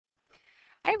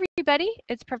everybody,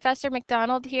 it's Professor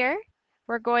McDonald here.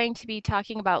 We're going to be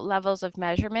talking about levels of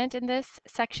measurement in this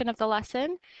section of the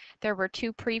lesson. There were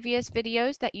two previous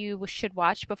videos that you should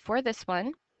watch before this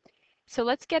one. So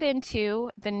let's get into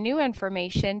the new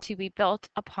information to be built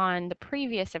upon the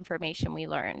previous information we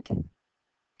learned.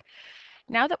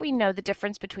 Now that we know the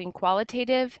difference between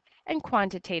qualitative and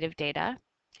quantitative data,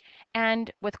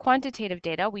 and with quantitative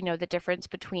data, we know the difference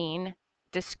between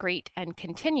discrete and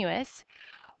continuous,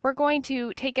 we're going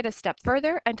to take it a step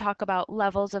further and talk about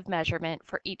levels of measurement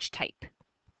for each type.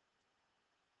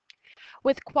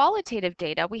 With qualitative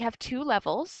data, we have two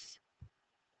levels: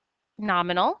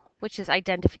 nominal, which is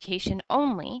identification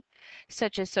only,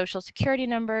 such as social security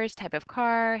numbers, type of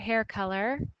car, hair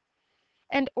color,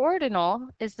 and ordinal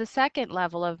is the second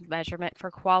level of measurement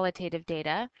for qualitative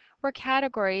data, where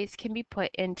categories can be put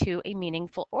into a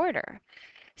meaningful order,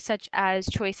 such as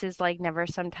choices like never,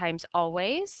 sometimes,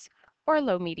 always, or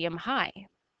low, medium, high.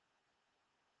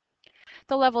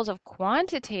 The levels of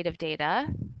quantitative data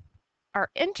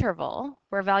are interval,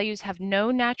 where values have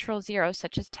no natural zero,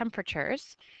 such as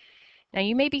temperatures. Now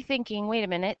you may be thinking, wait a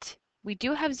minute, we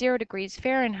do have 0 degrees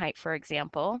Fahrenheit, for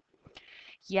example.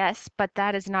 Yes, but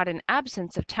that is not an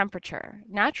absence of temperature.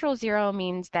 Natural zero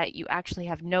means that you actually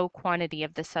have no quantity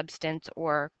of the substance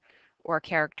or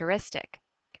characteristic.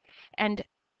 And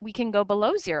we can go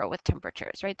below 0 with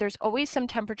temperatures, right? There's always some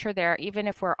temperature there, even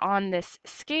if we're on this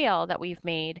scale that we've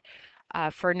made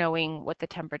for knowing what the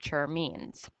temperature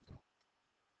means.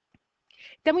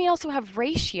 Then we also have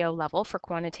ratio level for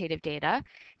quantitative data.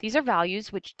 These are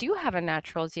values which do have a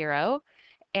natural zero,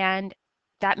 and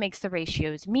that makes the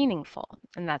ratios meaningful,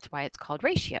 and that's why it's called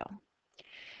ratio.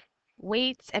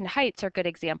 Weights and heights are good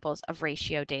examples of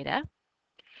ratio data.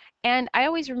 And I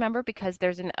always remember, because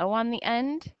there's an O on the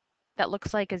end that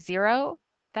looks like a zero,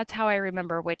 that's how I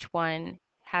remember which one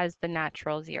has the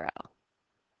natural zero.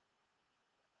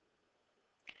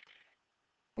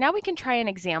 Now we can try an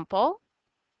example,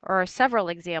 or several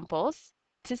examples,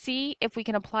 to see if we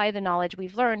can apply the knowledge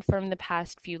we've learned from the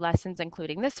past few lessons,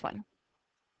 including this one.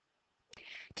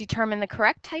 Determine the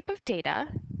correct type of data,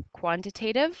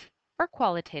 quantitative or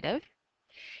qualitative.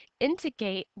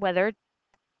 Indicate whether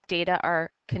data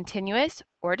are continuous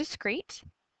or discrete,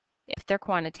 if they're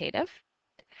quantitative.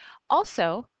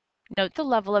 Also, note the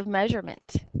level of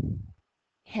measurement.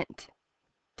 Hint: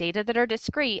 data that are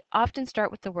discrete often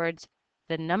start with the words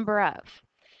the number of.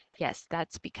 Yes,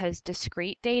 that's because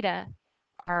discrete data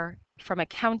are from a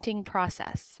counting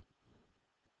process.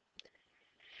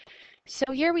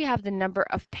 So here we have the number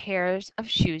of pairs of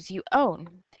shoes you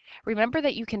own. Remember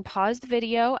that you can pause the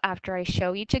video after I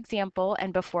show each example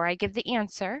and before I give the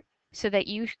answer, so that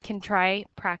you can try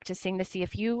practicing to see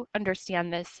if you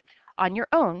understand this on your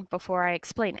own before I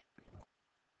explain it.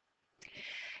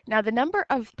 Now, the number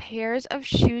of pairs of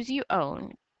shoes you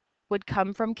own would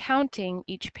come from counting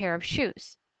each pair of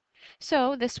shoes.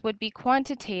 So this would be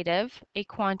quantitative, a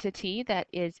quantity that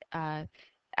is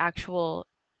actual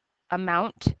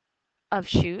amount of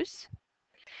shoes,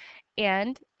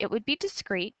 and it would be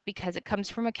discrete because it comes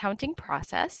from a counting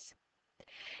process.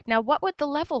 Now, what would the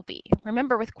level be?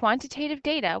 Remember, with quantitative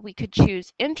data, we could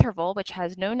choose interval, which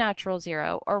has no natural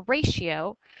zero, or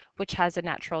ratio, which has a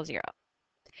natural zero.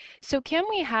 So can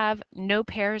we have no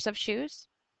pairs of shoes?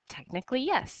 Technically,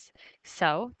 yes.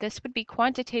 So this would be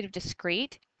quantitative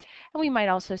discrete, and we might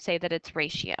also say that it's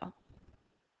ratio.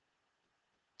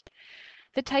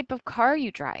 The type of car you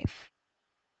drive.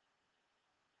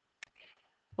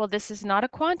 Well, this is not a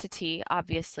quantity,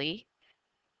 obviously,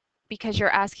 because you're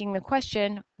asking the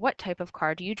question, what type of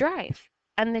car do you drive?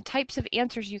 And the types of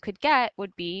answers you could get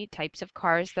would be types of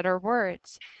cars that are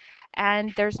words.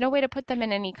 And there's no way to put them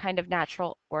in any kind of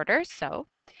natural order, so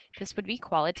this would be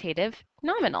qualitative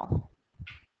nominal.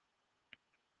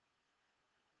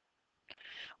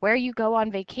 Where you go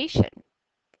on vacation.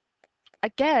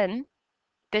 Again,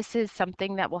 this is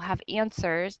something that will have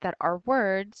answers that are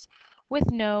words with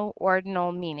no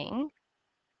ordinal meaning.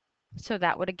 So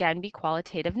that would again be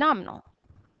qualitative nominal.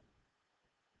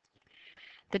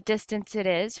 The distance it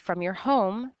is from your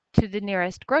home to the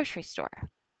nearest grocery store.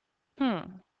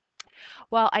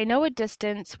 Well, I know a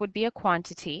distance would be a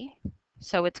quantity,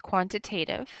 so it's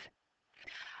quantitative.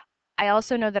 I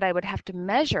also know that I would have to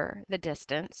measure the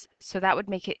distance, so that would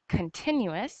make it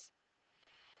continuous.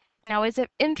 Now, is it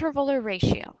interval or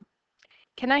ratio?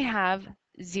 Can I have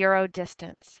zero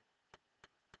distance?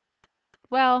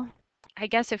 Well, I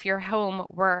guess if your home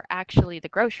were actually the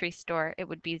grocery store, it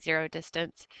would be zero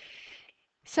distance.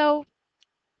 So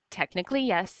technically,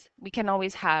 yes, we can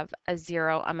always have a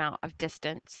zero amount of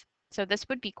distance. So this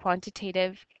would be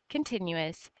quantitative,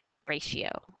 continuous, ratio.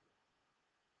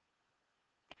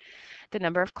 The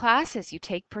number of classes you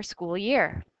take per school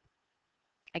year.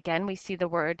 Again, we see the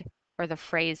word or the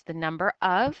phrase the number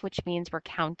of, which means we're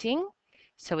counting.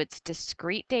 So it's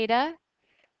discrete data,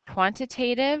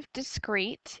 quantitative,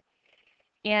 discrete,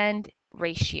 and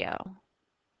ratio.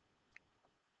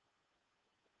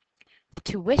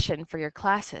 Tuition for your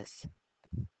classes.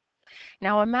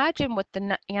 Now imagine what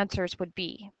the answers would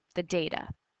be, the data.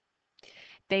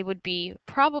 They would be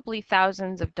probably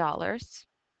thousands of dollars,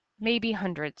 maybe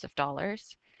hundreds of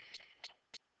dollars,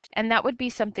 and that would be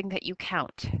something that you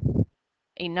count,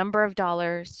 a number of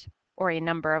dollars, or a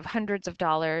number of hundreds of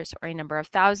dollars, or a number of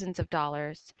thousands of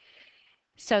dollars.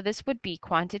 So this would be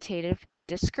quantitative,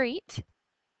 discrete,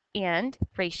 and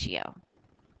ratio.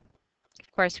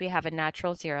 Of course, we have a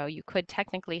natural zero. You could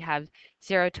technically have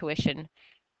zero tuition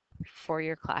for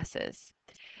your classes.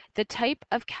 The type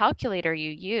of calculator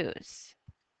you use.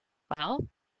 Well,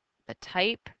 the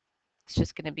type is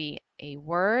just going to be a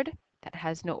word that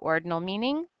has no ordinal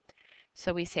meaning.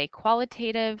 So we say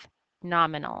qualitative,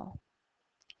 nominal.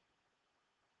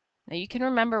 Now you can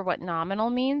remember what nominal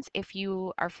means if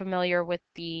you are familiar with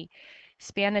the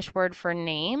Spanish word for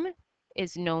name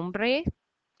is nombre.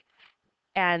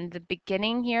 And the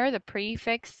beginning here, the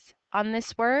prefix on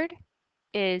this word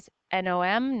is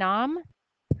nom, nom,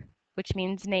 which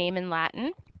means name in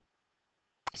Latin.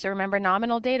 So remember,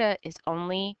 nominal data is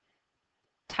only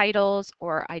titles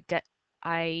or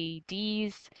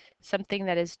IDs, something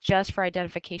that is just for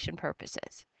identification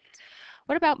purposes.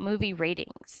 What about movie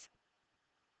ratings?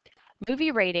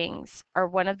 Movie ratings are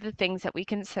one of the things that we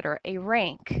consider a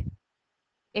rank.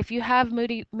 If you have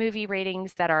movie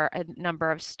ratings that are a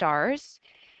number of stars,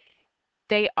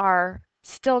 they are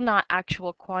still not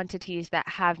actual quantities that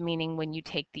have meaning when you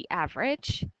take the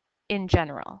average in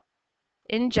general.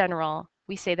 In general,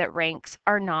 we say that ranks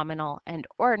are nominal and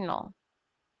ordinal.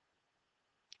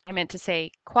 I meant to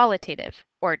say qualitative,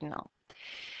 ordinal.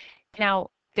 Now,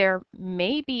 there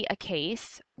may be a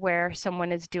case where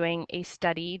someone is doing a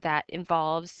study that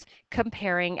involves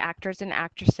comparing actors and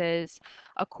actresses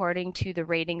according to the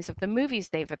ratings of the movies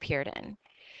they've appeared in.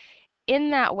 In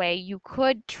that way, you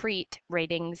could treat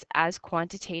ratings as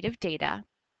quantitative data.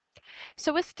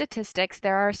 So with statistics,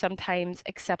 there are sometimes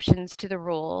exceptions to the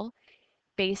rule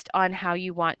based on how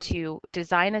you want to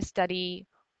design a study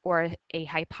or a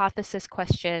hypothesis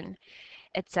question,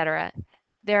 etc.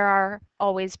 There are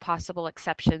always possible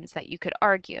exceptions that you could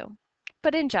argue,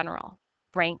 but in general,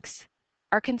 ranks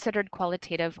are considered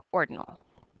qualitative ordinal.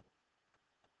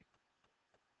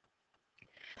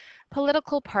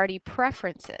 Political party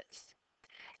preferences.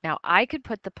 Now, I could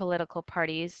put the political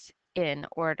parties in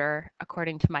order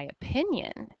according to my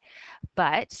opinion,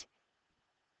 but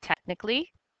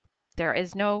technically, there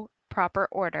is no proper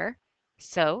order,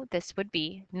 so this would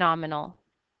be nominal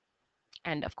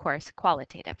and, of course,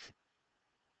 qualitative.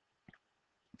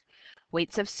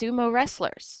 Weights of sumo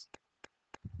wrestlers.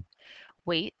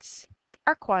 Weights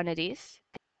are quantities.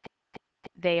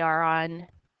 They are on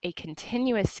a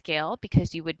continuous scale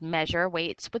because you would measure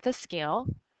weights with a scale,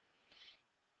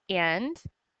 and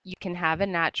you can have a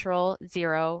natural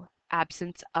zero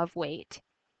absence of weight.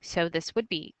 So this would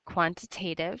be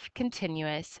quantitative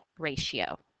continuous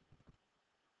ratio.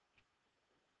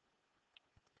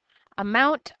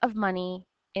 Amount of money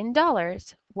in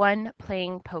dollars when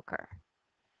playing poker.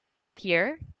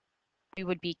 Here, we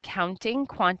would be counting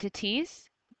quantities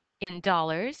in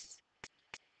dollars,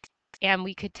 and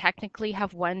we could technically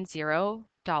have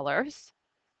 $10.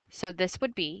 So this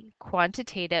would be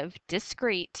quantitative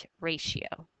discrete ratio.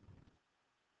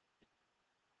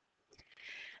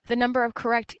 The number of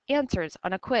correct answers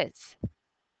on a quiz.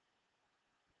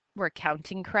 We're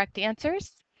counting correct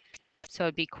answers. So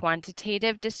it'd be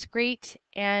quantitative discrete,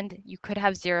 and you could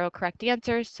have 0 correct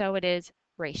answers, so it is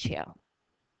ratio.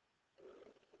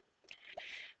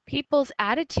 People's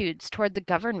attitudes toward the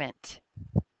government.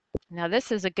 Now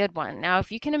this is a good one. Now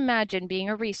if you can imagine being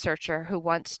a researcher who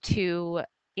wants to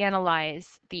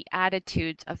analyze the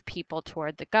attitudes of people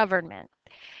toward the government.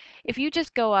 If you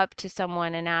just go up to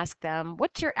someone and ask them,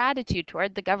 what's your attitude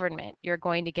toward the government? You're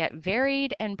going to get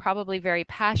varied and probably very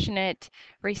passionate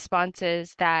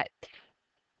responses that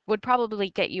would probably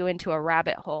get you into a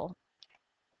rabbit hole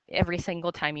every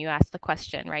single time you ask the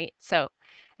question, right? So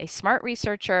a smart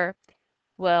researcher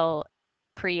will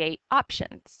create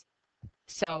options.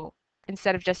 So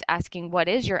instead of just asking, what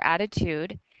is your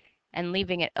attitude, and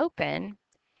leaving it open,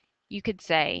 you could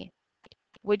say,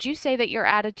 would you say that your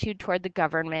attitude toward the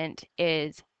government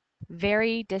is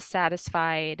very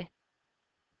dissatisfied,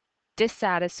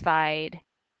 dissatisfied,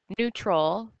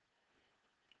 neutral,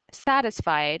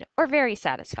 satisfied, or very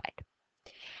satisfied?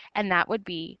 And that would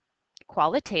be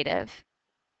qualitative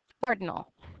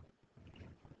Ordinal.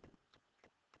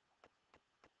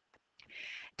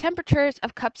 Temperatures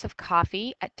of cups of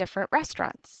coffee at different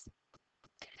restaurants.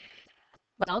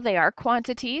 Well, they are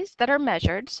quantities that are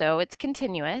measured, so it's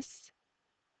continuous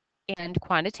and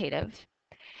quantitative.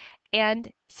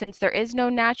 And since there is no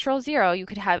natural zero, you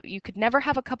could never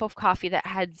have a cup of coffee that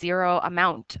had zero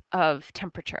amount of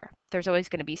temperature. There's always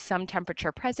going to be some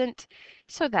temperature present,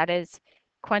 so that is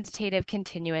quantitative,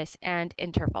 continuous, and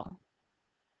interval.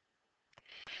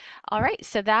 All right,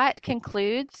 so that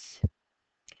concludes